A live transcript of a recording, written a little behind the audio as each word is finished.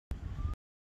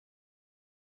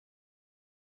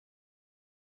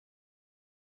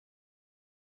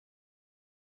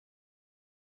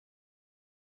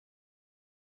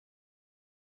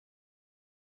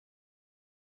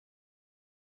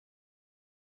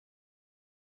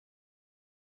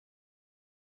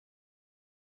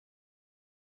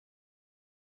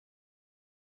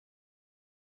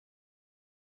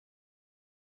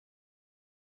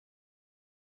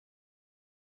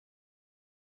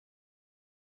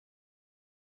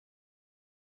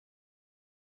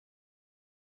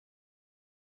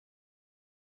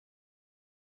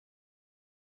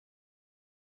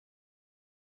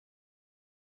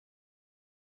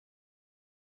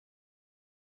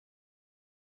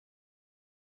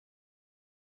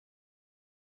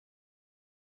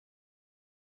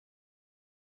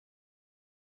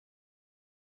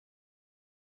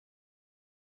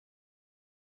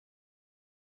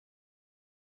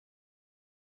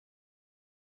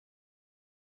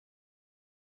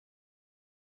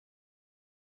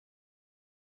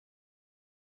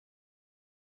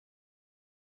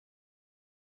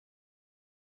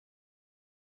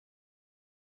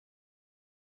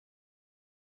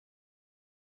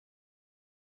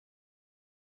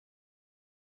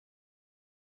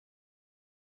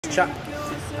Chach,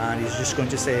 and he's just going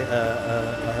to say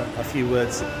a few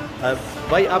words.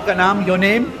 Bhai, aapka naam, your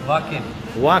name? Waqib.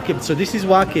 Waqib. So this is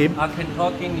Waqib. I can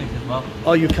talk English as well.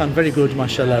 Oh, you can. Very good,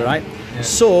 mashallah, right? Yeah.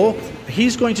 So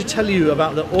he's going to tell you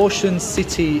about the Ocean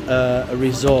City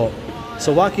Resort.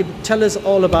 So Waqib, tell us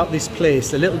all about this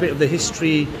place, a little bit of the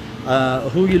history,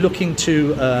 who you're looking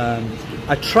to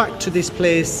attract to this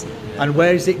place, and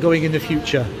where is it going in the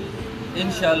future?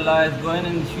 Inshallah, it's going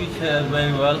in the future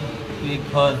very well,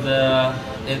 because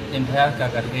entire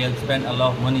Batakhails spent a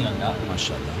lot of money on that.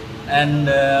 Mashallah. And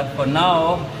for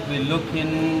now, we're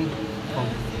looking for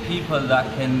people that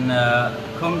can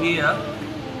come here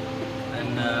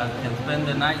and can spend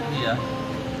the night here.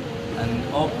 And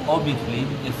obviously,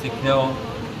 it's secure.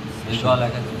 We've got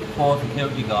like a 4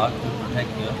 security guards to protect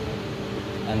you.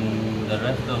 And the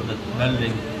rest of the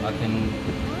building, I can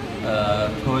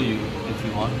show you if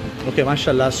you want. Okay,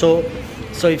 mashallah. So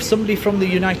if somebody from the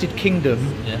United Kingdom,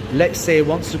 yeah, let's say,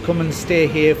 wants to come and stay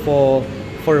here for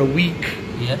a week,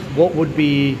 yes, what would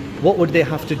they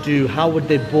have to do? How would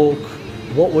they book?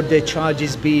 What would their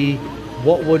charges be?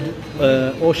 What would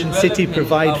Ocean City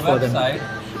provide for them?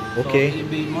 Okay. So it'll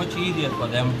be much easier for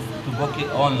them to book it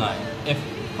online. If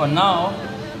for now,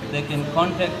 they can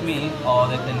contact me, or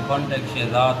they can contact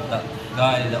Shehzad, the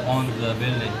guy that owns the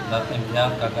building, that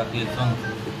Imtiaz Batakhails.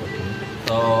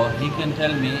 So he can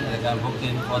tell me, I can book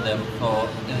in for them. So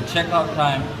the checkout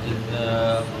time is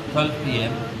 12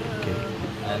 p.m. Okay.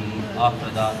 And after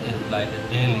that, it's like a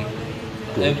daily.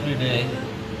 Good. Every day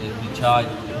is the charge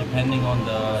depending on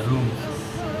the rooms.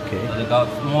 Okay. So they got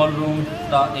small rooms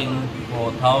starting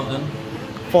for 4,000.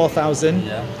 4,000.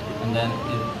 Yeah. And then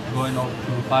it's going up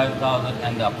to 5,000,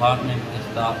 and the apartment is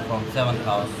start from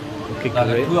 7,000. Okay, like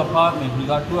great. We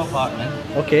got 2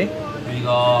 apartments. Okay. We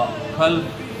got 12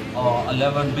 or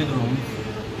 11 big rooms,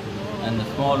 and the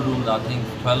small rooms, I think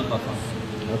 12 or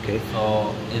something. Okay.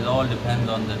 So it all depends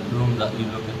on the room that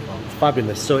you're looking for.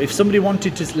 Fabulous. So if somebody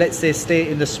wanted to, let's say, stay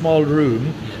in the small room,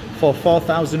 yeah, for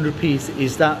 4,000 rupees,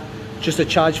 is that just a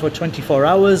charge for 24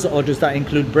 hours, or does that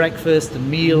include breakfast and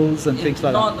meals and things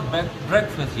like that? It's not the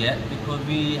breakfast yet, because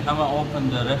we haven't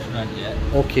opened the restaurant yet.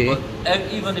 Okay. But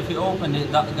even if you open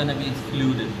it, that's going to be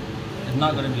excluded. It's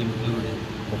not going to be included.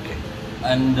 Okay.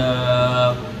 And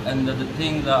the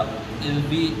thing that it'll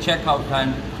be checkout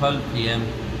time 12 p.m.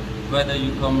 Whether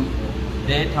you come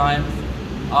daytime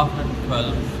after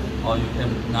 12 or you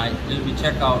come night, it'll be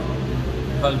checkout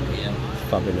 12 p.m.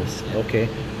 Fabulous. Yeah. Okay.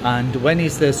 And when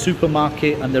is the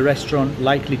supermarket and the restaurant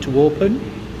likely to open?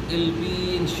 It'll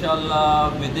be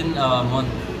inshallah within a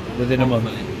month. Within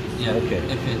hopefully. a month? Yeah. Okay.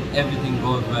 If everything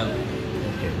goes well.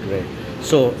 Okay, great.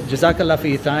 So, Jazakallah for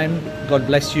your time. God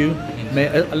bless you. May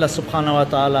Allah subhanahu wa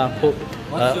ta'ala put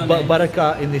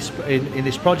barakah in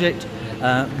this project.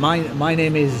 My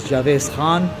name is JAVEZ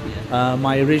Khan.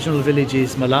 My original village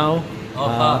is Malau.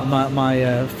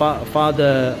 My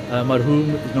father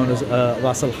marhum is known as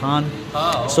Waisa Khan.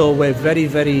 So we're very,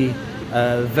 very,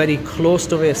 very close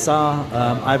to Waisa.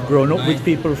 I've grown up with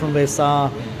people from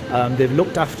Waisa. They've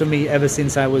looked after me ever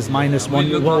since I was minus one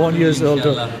years old.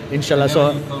 Inshallah.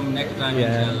 So yeah.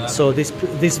 Inshallah. So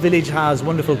this village has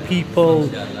wonderful people.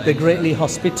 Inshallah. They're greatly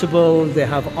hospitable. They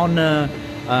have honor.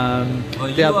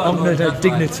 They have honor and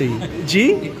dignity.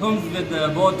 Ji? It comes with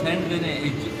both hands in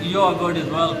it. You are good as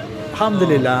well.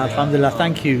 Alhamdulillah. Alhamdulillah.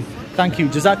 Thank you. Thank you.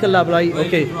 Jazakallah, bhai.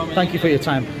 Okay. Thank you for your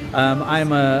time.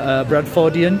 I'm a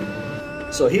Bradfordian.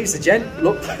 So here's the gent.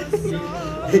 Look.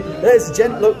 There's a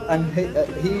gent, look, and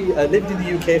he lived in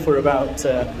the UK for about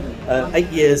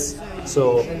 8 years,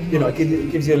 so you know, it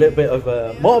gives you a little bit of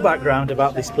more background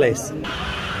about this place.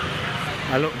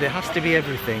 Now look, there has to be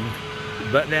everything,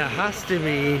 but there has to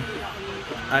be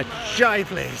a chai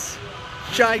place.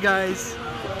 Chai, guys.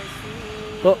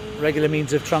 Look, regular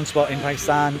means of transport in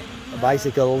Pakistan: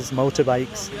 bicycles,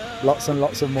 motorbikes, lots and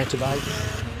lots of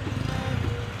motorbikes.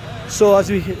 So as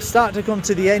we start to come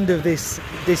to the end of this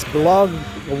blog,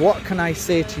 what can I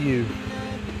say to you?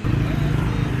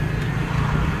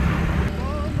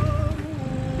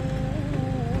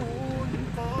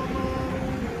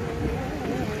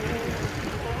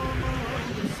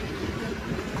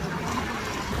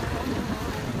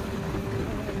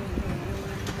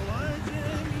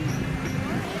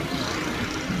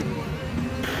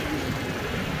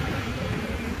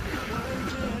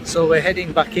 So we're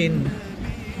heading back in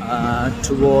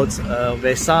towards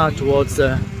Waisa, towards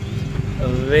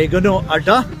Wagon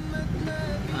Ada,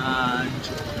 and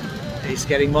it's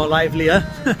getting more livelier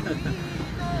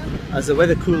as the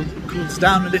weather cools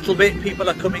down a little bit. People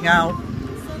are coming out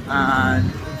and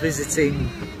visiting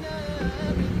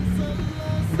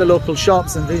the local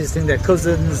shops and visiting their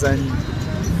cousins and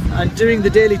and doing the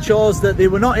daily chores that they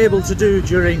were not able to do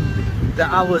during the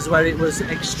hours where it was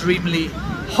extremely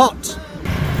hot.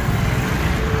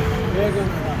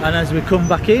 And as we come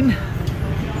back in,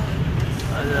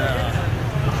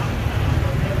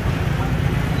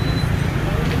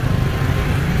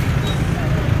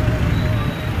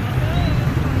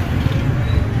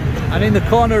 and in the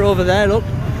corner over there, look,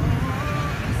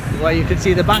 where you can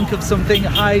see the bank of something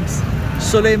hides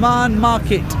Suleiman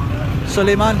Market,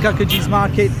 Suleiman Kakaji's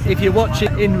market. If you watch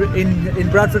it in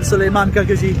Bradford, Suleiman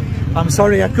Kakaji, I'm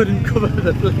sorry I couldn't cover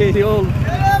the bloody old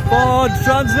Ford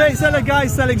Translate. So the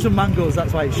guy's selling some mangoes,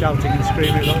 that's why he's shouting and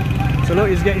screaming. Look. So look,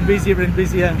 he's getting busier and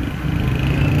busier.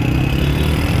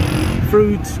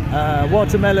 Fruit,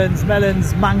 watermelons,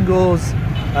 melons, mangoes,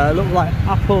 look like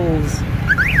apples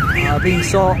are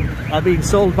being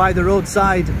sold by the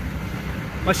roadside.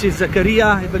 Masjid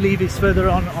Zakaria, I believe it's further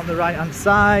on the right hand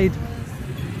side.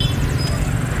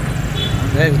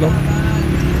 And there's, look,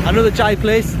 another chai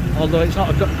place, although it's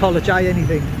not called a chai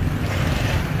anything.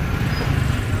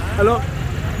 Hello,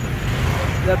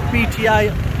 the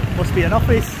PTI must be an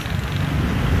office.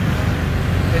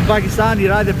 In Pakistan,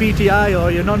 you're either PTI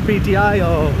or you're non-PTI,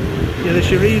 or you're the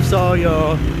Sharifs, or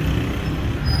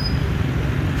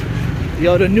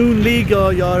you're a Noon League,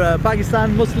 or you're a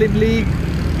Pakistan Muslim League,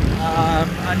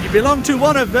 and you belong to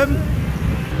one of them.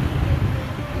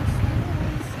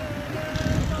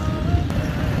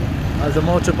 As the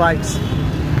motorbikes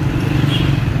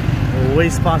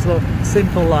always pass. Look,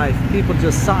 simple life. People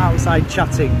just sat outside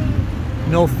chatting.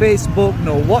 No Facebook,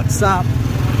 no WhatsApp,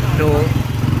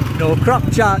 no crop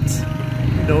chat,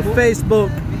 no Facebook.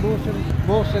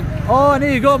 Mohsin. Oh, and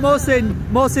here you go, Mohsin.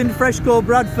 Mohsin Freshco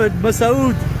Bradford,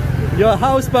 Masood. Your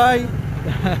house by.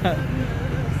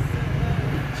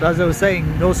 So as I was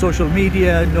saying, no social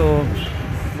media, no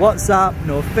WhatsApp,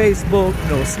 no Facebook,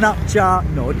 no Snapchat,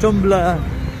 no Tumblr,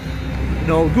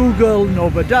 no Google, no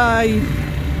Badai.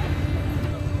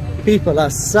 People are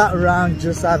sat around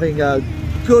just having a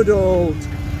good old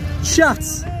chat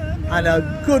and a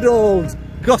good old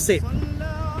gossip.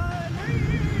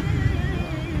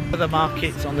 The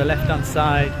markets on the left hand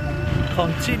side,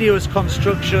 continuous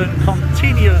construction,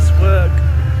 continuous work.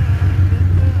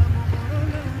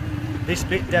 This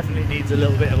bit definitely needs a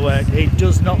little bit of work. It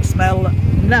does not smell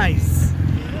nice.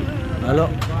 Now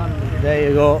look, there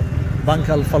you go, Bank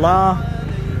Al Falah,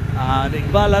 and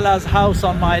Iqbal Allah's house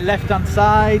on my left hand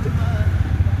side.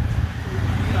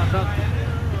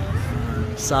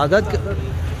 Sadat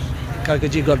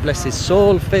Kakaji, God bless his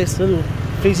soul, Faisal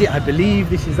Fizi, I believe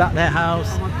this is at their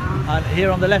house. And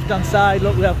here on the left hand side,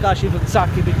 look, we have Kashif and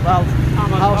Saqib Iqbal's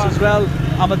house as well.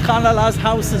 Ahmad Khan Allah's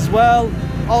house as well.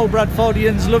 All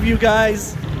Bradfordians, love you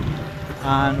guys.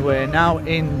 And we're now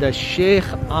in the Sheikh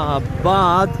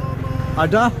Abad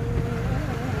Ada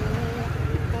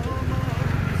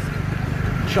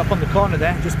shop on the corner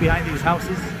there, just behind these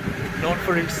houses, known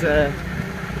for its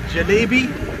jalebi.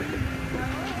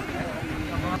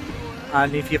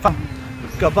 And if you find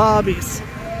kebab, is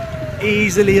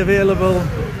easily available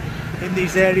in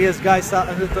these areas. Guys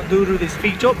starting the tandoor with his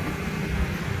feet up.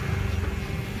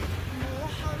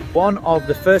 One of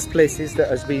the first places that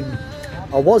has been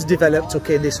or was developed,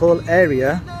 okay, in this whole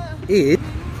area is,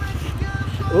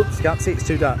 oops, can't see, it's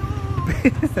too dark.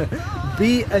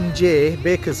 B&J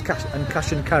Bakers Cash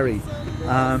and Carry,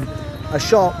 a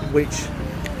shop which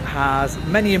has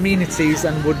many amenities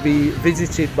and would be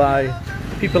visited by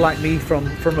people like me from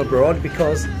abroad,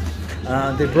 because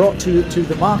they brought to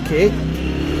the market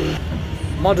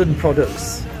modern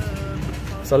products.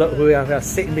 So look, we are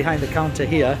sitting behind the counter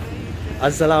here.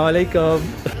 Assalamu alaikum.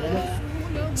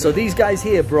 So these guys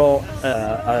here brought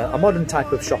a modern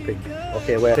type of shopping,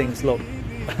 okay, where things look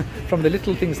from the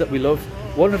little things that we love.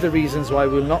 One of the reasons why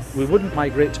we wouldn't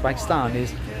migrate to Pakistan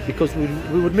is because we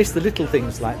would miss the little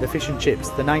things like the fish and chips,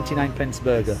 the 99p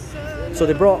burger. So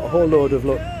they brought a whole load of,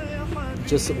 look,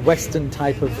 just Western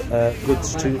type of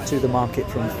goods to the market,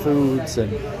 from foods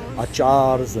and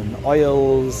achars and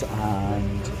oils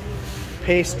and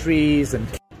pastries. And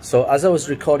so as I was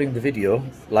recording the video,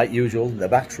 like usual, the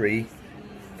battery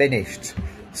finished.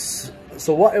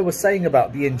 So what I was saying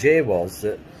about B&J was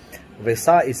that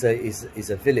Waisa is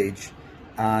a village,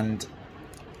 and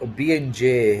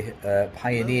B&J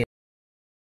pioneered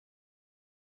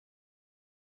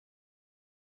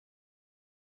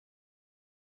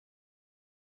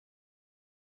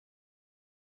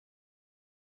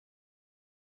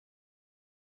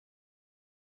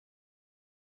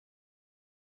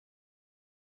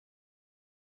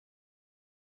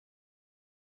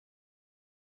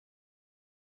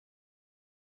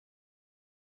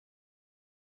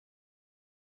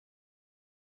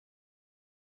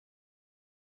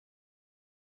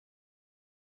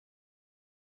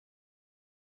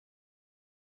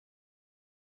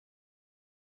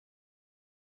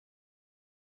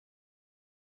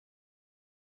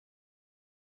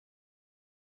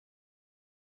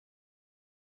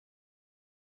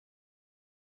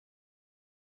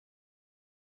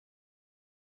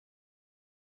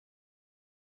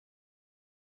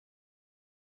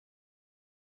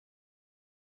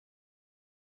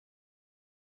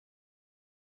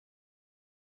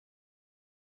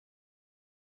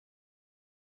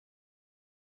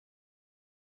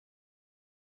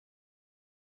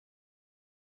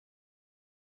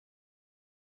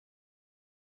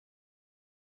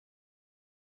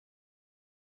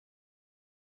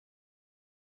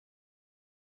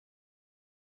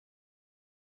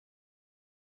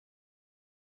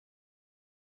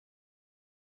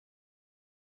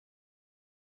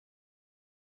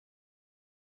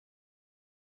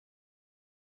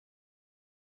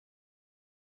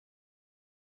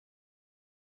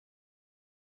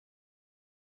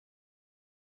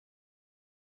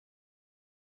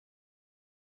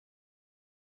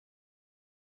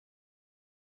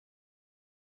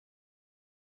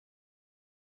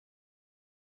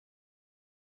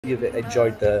you've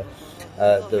enjoyed the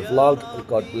vlog.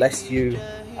 God bless you.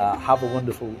 Have a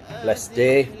wonderful, blessed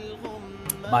day.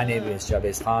 My name is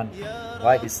JAVEZ Khan.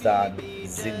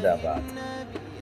 Pakistanzindabad.